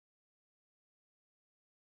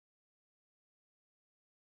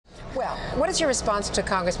What is your response to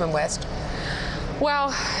Congressman West? Well,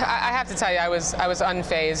 I have to tell you, I was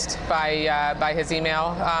unfazed by his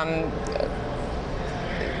email.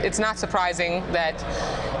 It's not surprising that,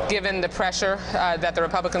 given the pressure that the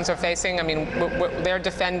Republicans are facing, I mean, they're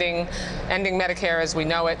defending ending Medicare as we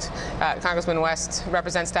know it. Congressman West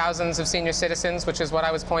represents thousands of senior citizens, which is what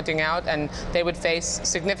I was pointing out, and they would face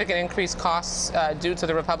significant increased costs due to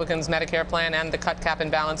the Republicans' Medicare plan and the cut cap and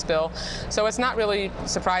balance bill. So it's not really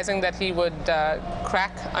surprising that he would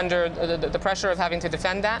crack under the pressure of having to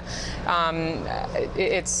defend that.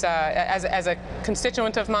 As a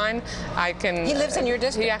constituent of mine, I can... He lives in your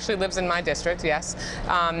district? He actually lives in my district, yes.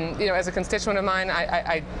 You know, as a constituent of mine,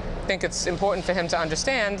 I think it's important for him to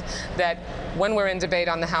understand that when we're in debate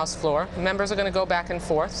on the House floor, members are going to go back and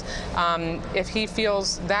forth. If he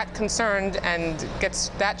feels that concerned and gets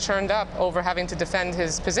that churned up over having to defend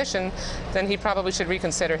his position, then he probably should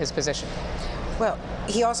reconsider his position. Well,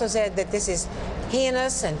 he also said that this is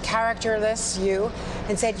heinous and characterless,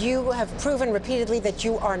 and said you have proven repeatedly that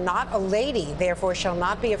you are not a lady, therefore shall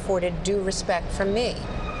not be afforded due respect from me.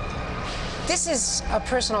 This is a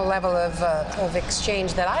personal level of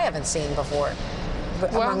exchange that I haven't seen before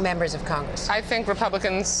among members of Congress. I think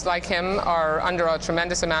Republicans like him are under a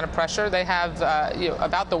tremendous amount of pressure. They have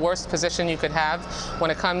about the worst position you could have when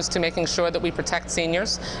it comes to making sure that we protect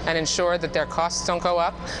seniors and ensure that their costs don't go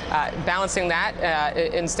up. Balancing that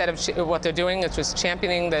instead of what they're doing, it's just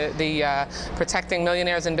championing the protecting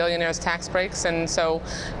millionaires and billionaires tax breaks. And so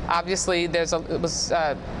obviously it was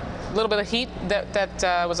a little bit of heat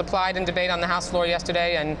that was applied in debate on the House floor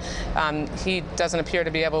yesterday, and he doesn't appear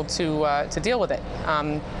to be able to deal with it.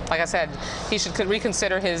 Like I said, he should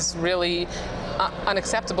reconsider his really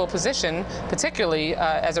unacceptable position, particularly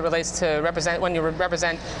as it relates to when you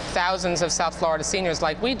represent thousands of South Florida seniors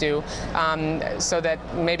like we do, so that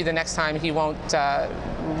maybe the next time he won't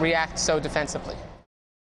react so defensively.